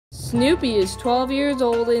Snoopy is 12 years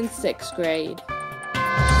old in 6th grade.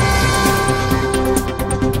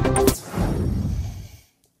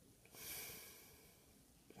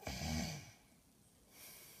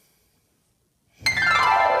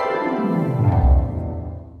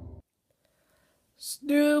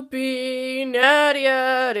 Snoopy,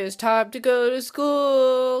 Nadia, it is time to go to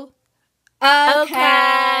school.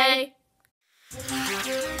 Okay.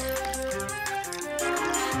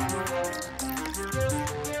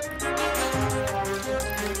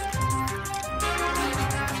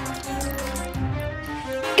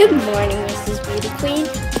 Good morning, Mrs. Beauty Queen.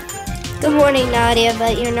 Good morning, Nadia,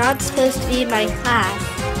 but you're not supposed to be in my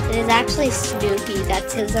class. It is actually Snoopy that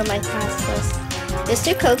sits on my class list.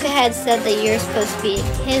 Mr. Cocahead said that you're supposed to be in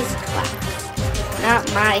his class,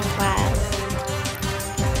 not my class.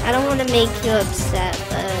 I don't want to make you upset,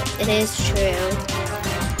 but it is true.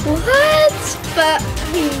 What? But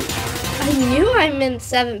I knew I'm in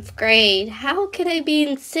 7th grade. How could I be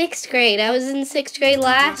in 6th grade? I was in 6th grade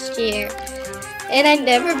last year. And I've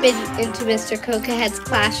never been into Mr. Cocahead's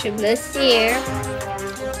classroom this year.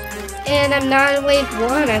 And I'm not in wave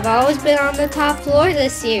 1. I've always been on the top floor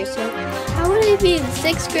this year. So how would I be in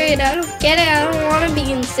 6th grade? I don't get it. I don't want to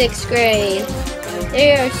be in 6th grade.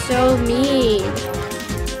 They are so mean.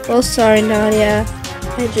 Well, sorry, Nadia.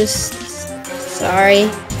 Sorry.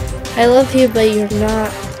 I love you, but you're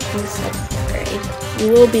not in 7th grade.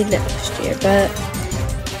 You will be next year, but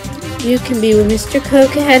you can be with Mr.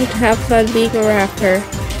 Cocahead and have fun being a rapper.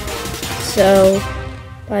 So,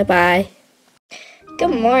 bye-bye. Good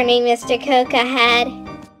morning, Mr. Cocahead.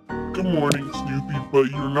 Good morning, Snoopy, but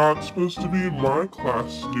you're not supposed to be in my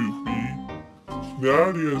class, Snoopy.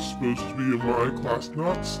 Nadia is supposed to be in my class,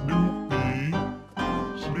 not Snoopy.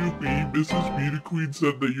 Snoopy, Mrs. Beauty Queen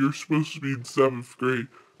said that you're supposed to be in 7th grade.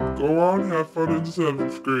 Go on, have fun in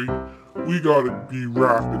 7th grade. We gotta be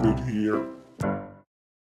rapping in here.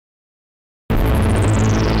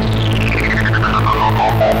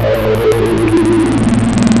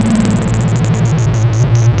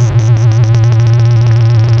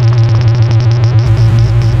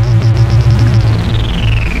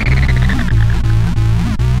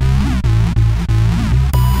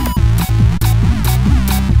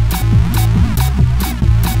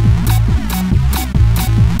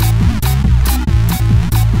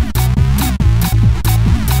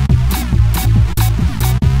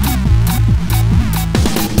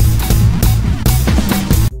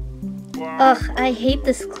 Ugh, I hate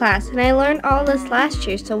this class, and I learned all this last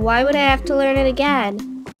year, so why would I have to learn it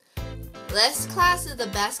again? This class is the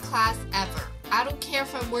best class ever. I don't care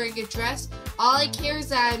if I'm wearing a dress. All I care is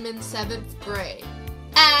that I'm in 7th grade.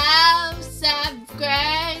 Oh, 7th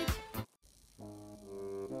grade.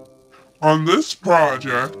 On this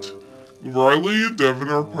project, Riley and Devin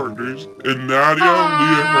are partners, and Nadia and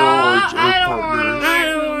Leah Herriage are partners. I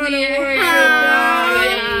don't want to hear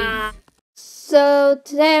Nadia. So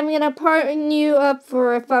today I'm going to partner you up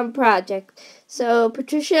for a fun project. So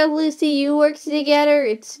Patricia and Lucy, you work together.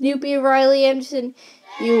 It's Snoopy and Riley Anderson.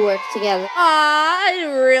 You work together. I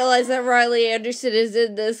didn't realize that Riley Anderson is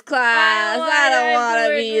in this class. I don't want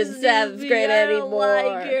to be in 7th grade anymore. I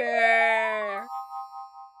don't like her.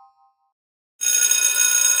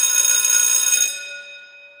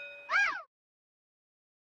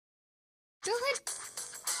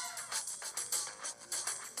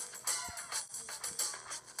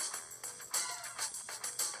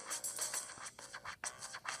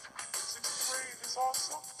 Is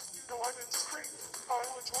awesome. You know I'm in spring. I'll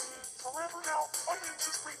enjoy it forever now. I'm in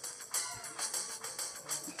spring.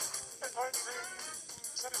 And I'm ready to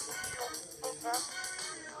set it the wheel of that.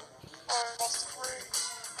 I'm off spring.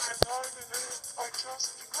 And I'm in it. I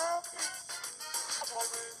just keep rapping. Until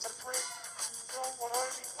I'm in 7th grade. You know what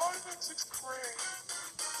I mean? I'm in 6th grade.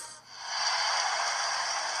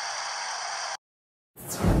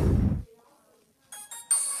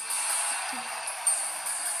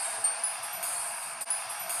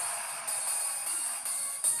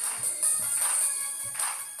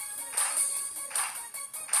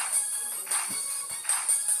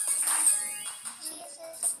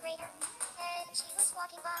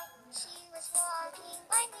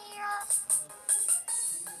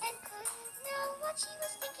 And couldn't know what she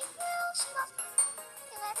was thinking. Well, she was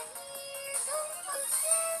 11 years old on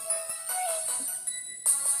 7th grade.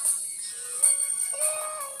 She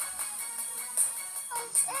said, on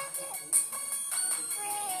 7th